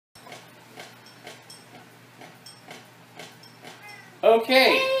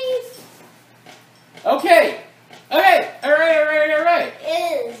Okay. Okay. Okay. All right.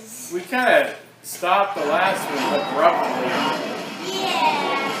 Is. We kind of stopped the last one abruptly.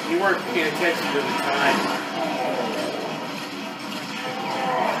 Yeah. You weren't paying attention to the time.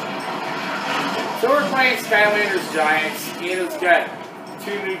 So we're playing Skylanders Giants. Cato's got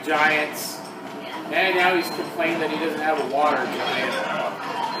 2 new giants. And now he's complaining that he doesn't have a water giant.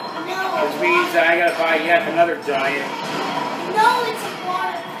 No. Which means that I gotta buy yet another giant. No, it's a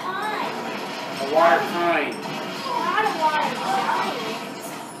water kind. A water kind. Not a water giant.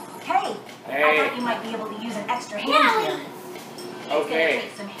 Hey, I thought you might be able to use an extra hand here. Okay,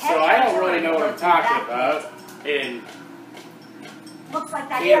 so I don't really know what I'm talking about. And looks like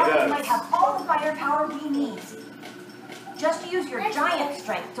that Cato tower does. might have all the firepower we need. Just use your giant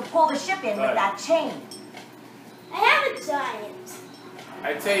strength to pull the ship in with that chain. I have a giant.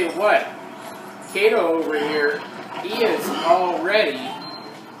 I tell you what, Cato over here, he has already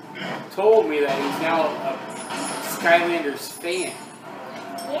told me that he's now a Skylanders fan.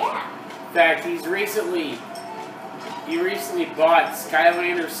 Yeah. In fact, he recently bought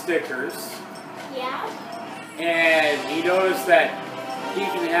Skylanders stickers, Yeah. and he noticed that he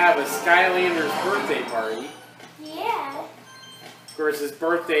can have a Skylanders birthday party. Yeah. Of course, his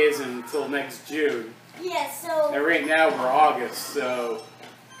birthday isn't until next June. Yeah, so. And right now we're August, so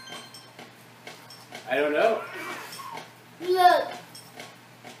I don't know. Look.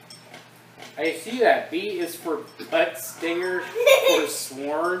 I see that. B is for butt stinger, for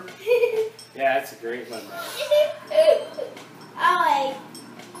sworn. Yeah, that's a great one, man. Alright.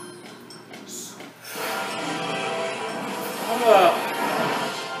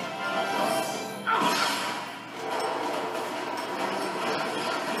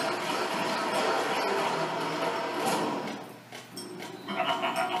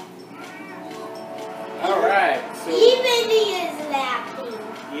 Alright, so. Even he is laughing.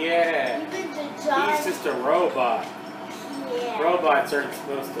 Yeah. Even the giant. He's just a robot. Yeah. Robots aren't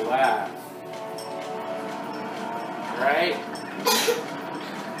supposed to laugh. Right?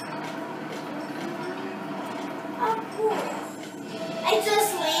 Oh, cool. I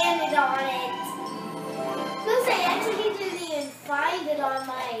just landed on it. Because I actually didn't even find it on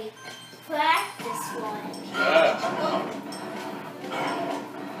my practice one.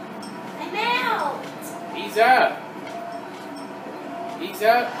 I'm out. He's up. He's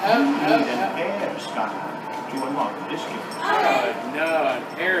up. Air Skylander to unlock this game. Oh, no, an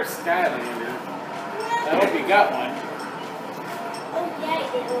air Skylander. I hope you got one. Oh, yeah, I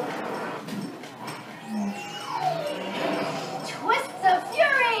do. Twists of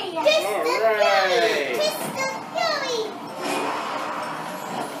Fury! Alright. Twist the Fury!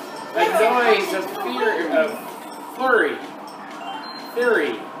 The noise of flurry.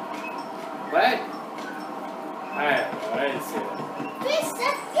 Fury. What? I don't know. I didn't see that. Twist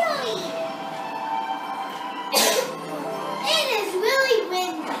the Fury! It is really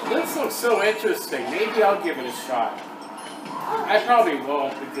windy. This looks so interesting. Maybe I'll give it a shot. I probably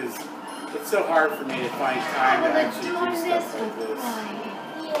won't because it's so hard for me to find time to actually do stuff like this.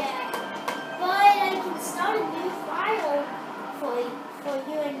 Yeah. But I can start a new file for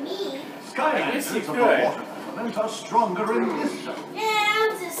you and me. I guess you Skylanders of the could. water element are stronger in this zone. Yeah,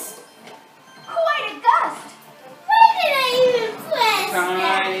 I'll just... Quite a gust! Why did I even press that?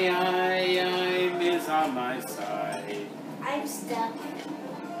 Time is on my side. I'm stuck.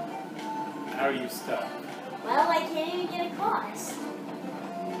 How are you stuck? Well, I can't even get across.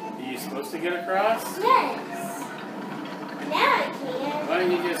 Are you supposed to get across? Yes. Now I can. Why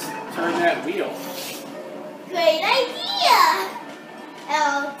don't you just turn that wheel? Great idea!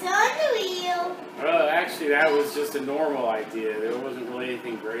 I'll turn the wheel. Well, actually, that was just a normal idea. There wasn't really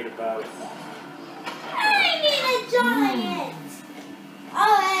anything great about it. I need a giant.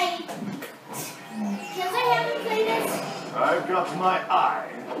 Alright. Because I haven't played this. I've got my eye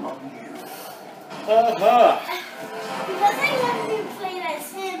on you. Uh-huh. Because I haven't even played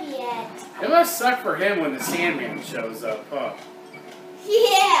as him yet. It must suck for him when the Sandman shows up, huh?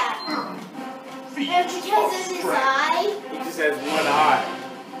 Yeah. And because of his eye. He just has one eye.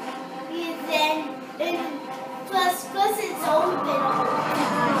 And plus it's open all the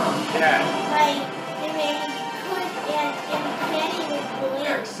time. Yeah. Like, and can't even blink.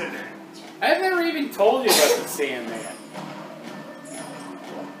 Excellent. I've never even told you about the Sandman.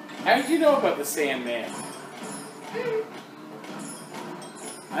 How did you know about the Sandman?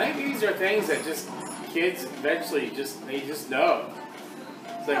 I think these are things that just kids eventually they just know.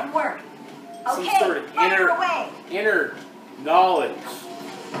 It's like Good work. some Okay, sort of fire away. inner knowledge.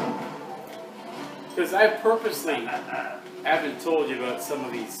 Because I purposely haven't told you about some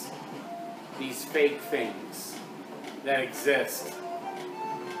of these fake things that exist.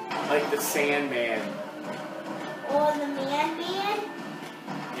 Like the Sandman, Or the Man-Man?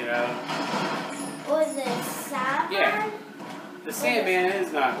 you know? Or the Sandman? Yeah. The Sandman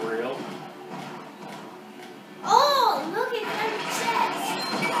is not real. Oh, look, it's on the chest.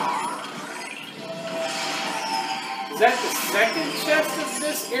 Is that the second chest of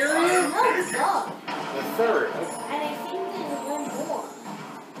this area? No, it's not. The third. Okay. And I think there's one more.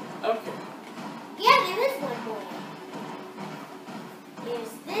 Okay. Yeah, there is one more.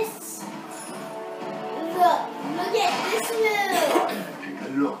 There's this. Look at this move. Take a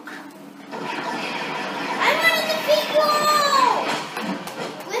look. I wanted to defeat you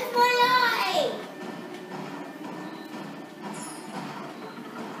with my eye.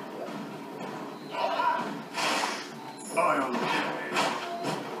 I'll look.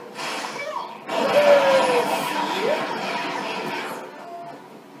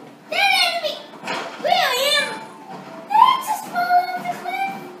 That enemy! Where I am! Did I just fall off the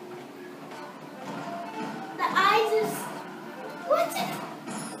cliff? The eye just... What's it?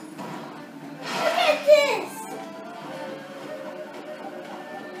 Look at this!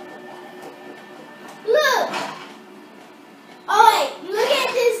 Look! Alright, look at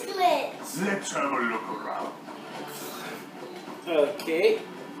this glitch! Let's have a look around. Okay.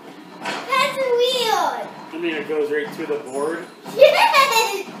 That's weird! I mean, it goes right to the board.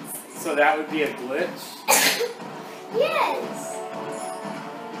 Yes! So that would be a glitch. Yes!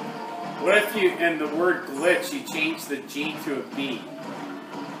 What if you, in the word glitch, you change the G to a B?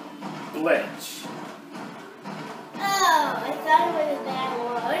 Glitch. Oh, I thought it was a bad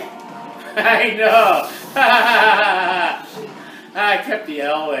word. I know. I kept the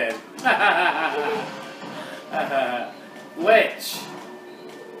L in. Glitch.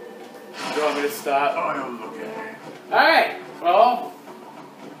 Do you want me to stop? I'll look at it. Alright, well.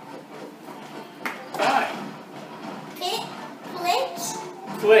 Fine. Pit, glitch.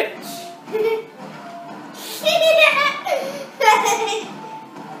 Glitch.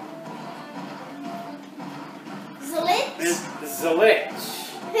 Zlitch. Zlitch.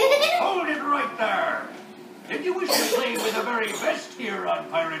 Hold it right there. If you wish to play with the very best here on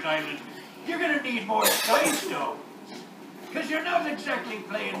Pirate Island, you're going to need more sky stones. Because you're not exactly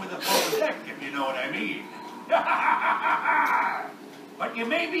playing with a full deck, if you know what I mean. But you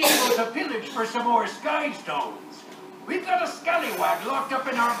may be able to pillage for some more sky stones. We've got a scallywag locked up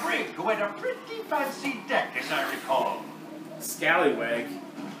in our brig who had a pretty fancy deck, as I recall. Scallywag.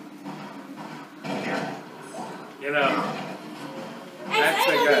 You know, that's I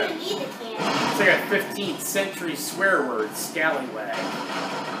like don't a, even need the can. it's like a 15th century swear word, scallywag.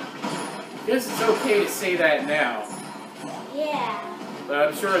 Guess it's okay to say that now. Yeah. But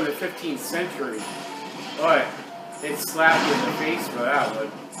I'm sure in the 15th century, boy, they'd slap you in the face for that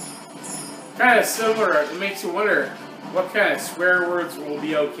one. Kind of similar, it makes you wonder what kind of swear words will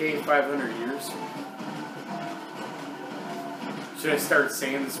be okay in 500 years. Should I start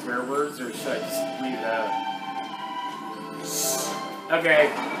saying the swear words, or should I just leave it out?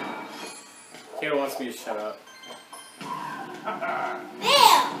 Okay. Cato wants me to shut up.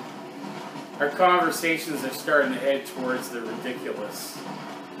 There! Our conversations are starting to head towards the ridiculousness.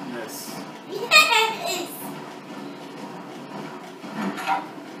 Yes!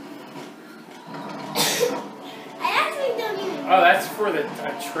 I actually don't even Oh, that's for a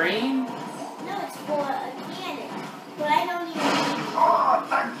train? No, it's for a cannon. But I don't even Oh,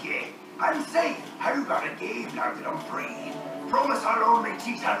 thank you. I'm safe. How got a game now that I'm free? Promise I'll only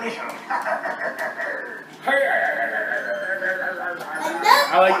teach a little.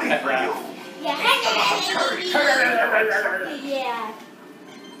 I like that laugh. Yeah. Yeah.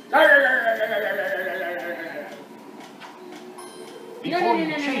 Before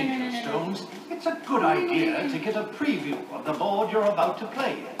you change your stones, it's a good idea to get a preview of the board you're about to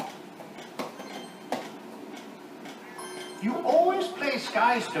play in. You always play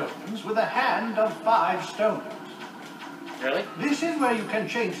sky stones with a hand of 5 stones. Really? This is where you can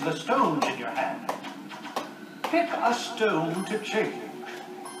change the stones in your hand. Pick a stone to change.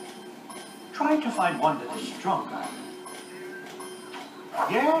 Try to find one that is stronger.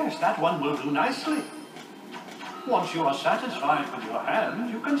 Yes, that one will do nicely. Once you are satisfied with your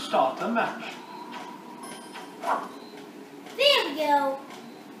hand, you can start the match. There we go.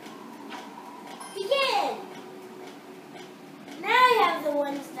 Begin. Now I have the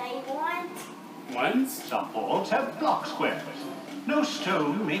ones that I want. Ones? Some boards have block squares. No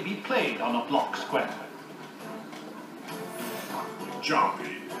stone may be played on a block square.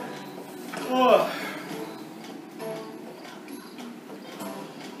 Jumpy. Oh.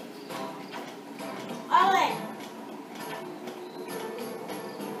 Alright.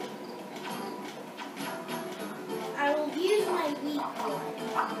 I will use my weak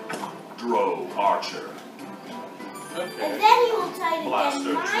one. Drow Archer. And Okay. then he will try to Blaster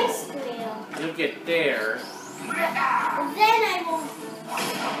get my troll. square. You'll get there. And then I will.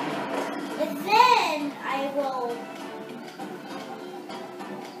 And then I will.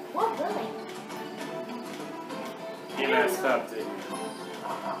 What really? You messed up, didn't you?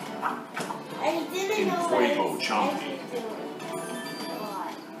 I didn't know what I Fuego was Chompi. actually doing.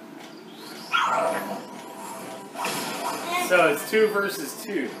 And So it's 2 versus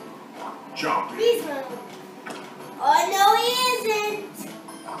 2. Chompy. please move. Oh no, he isn't.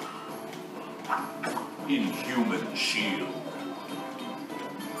 Inhuman Shield.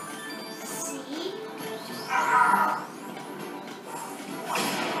 See?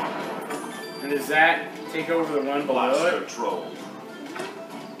 And does that take over the one below Blaster it? Troll.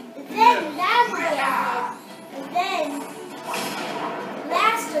 Then that will get hit. And then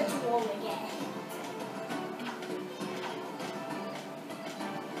Blaster Troll will get hit.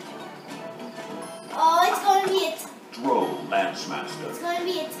 Oh, it's going to be a Drow Lancemaster. it's going to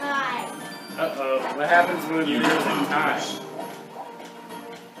be a tie. Uh-oh. What happens when You there's a tie? lose.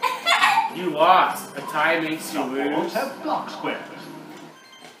 You lost. A tie makes you Some walls lose. have block squares.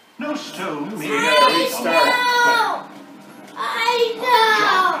 No stone may you be gotta placed on a restart. block I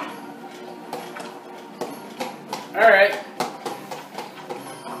know. Alright. square.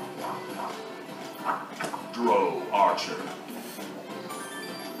 Drow Archer.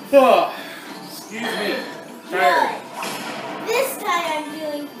 Oh, excuse me. Tired. Good. This time I'm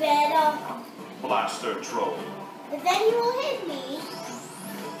doing better. Blaster Troll. But then he will hit me.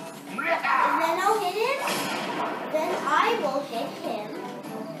 And then I'll hit him. Then I will hit him.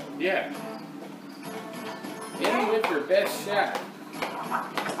 Yeah. Hit him with your best shot.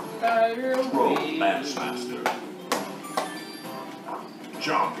 Fire Drow away. Lancemaster.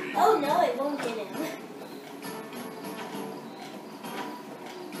 Chompy. Oh no, it won't hit him.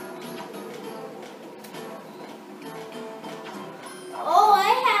 Oh,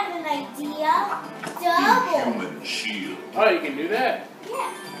 I have an idea. Double. Inhuman Shield. Oh, you can do that?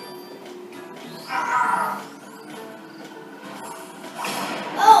 Yeah.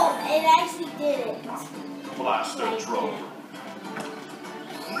 Oh, it actually did it. Blaster Troll.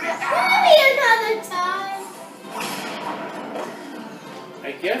 Maybe another time.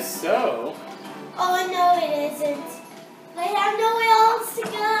 I guess so. Oh no, it isn't. I have nowhere else to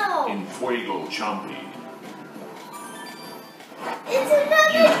go. In Fuego Chompy. It's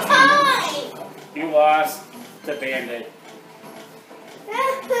another time. You lost the bandit.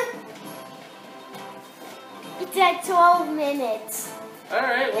 It's at 12 minutes.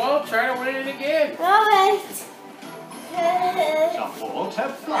 Alright, well, try to win it again. Alright. Some walls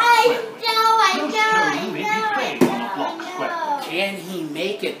have block I squares. know, No stone may be placed on a block square. Can he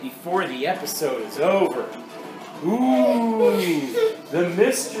make it before the episode is over? Ooh, the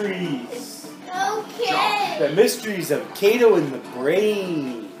mysteries. Okay. The mysteries of Cato and the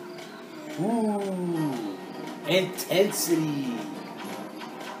brain. Ooh, intensity.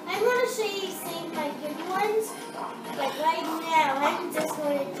 I'm going to show you some of my good ones, but right now I'm just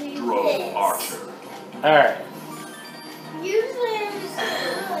going to do Drow this. Archer. Alright. Usually I'm so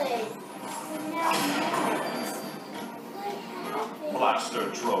good. So now what? What happened? Blaster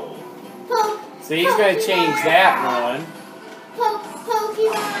Troll. So he's going to change that one.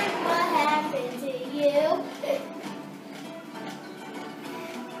 Pokemon, what happened to you?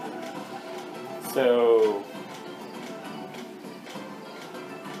 So,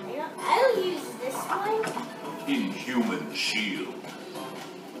 I will use this one. Inhuman Shield.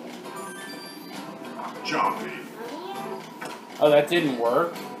 Chompy. oh, that didn't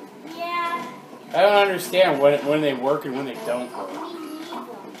work? Yeah, I don't understand when they work and when they don't work. we need them.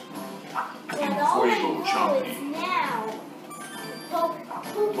 But all I Fuego know Chompy. is now,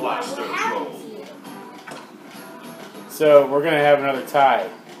 Pokemon, Blaster what happened Troll. to you? So, we're going to have another tie.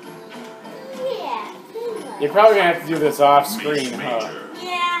 Yeah, pretty much. You're probably going to have to do this off screen, Mix huh? Major.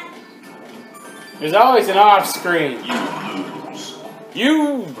 Yeah. There's always an off screen. You lose.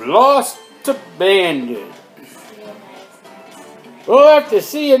 You lost to Bandit. We'll have to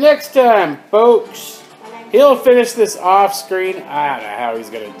see you next time, folks. He'll finish this off screen. I don't know how he's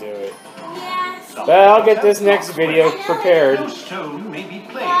going to do it. Yeah. Some But I'll walls get have this block next squares. video prepared. No stone may be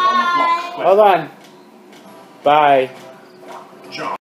placed on a block square. Hold on. Bye. Chompy.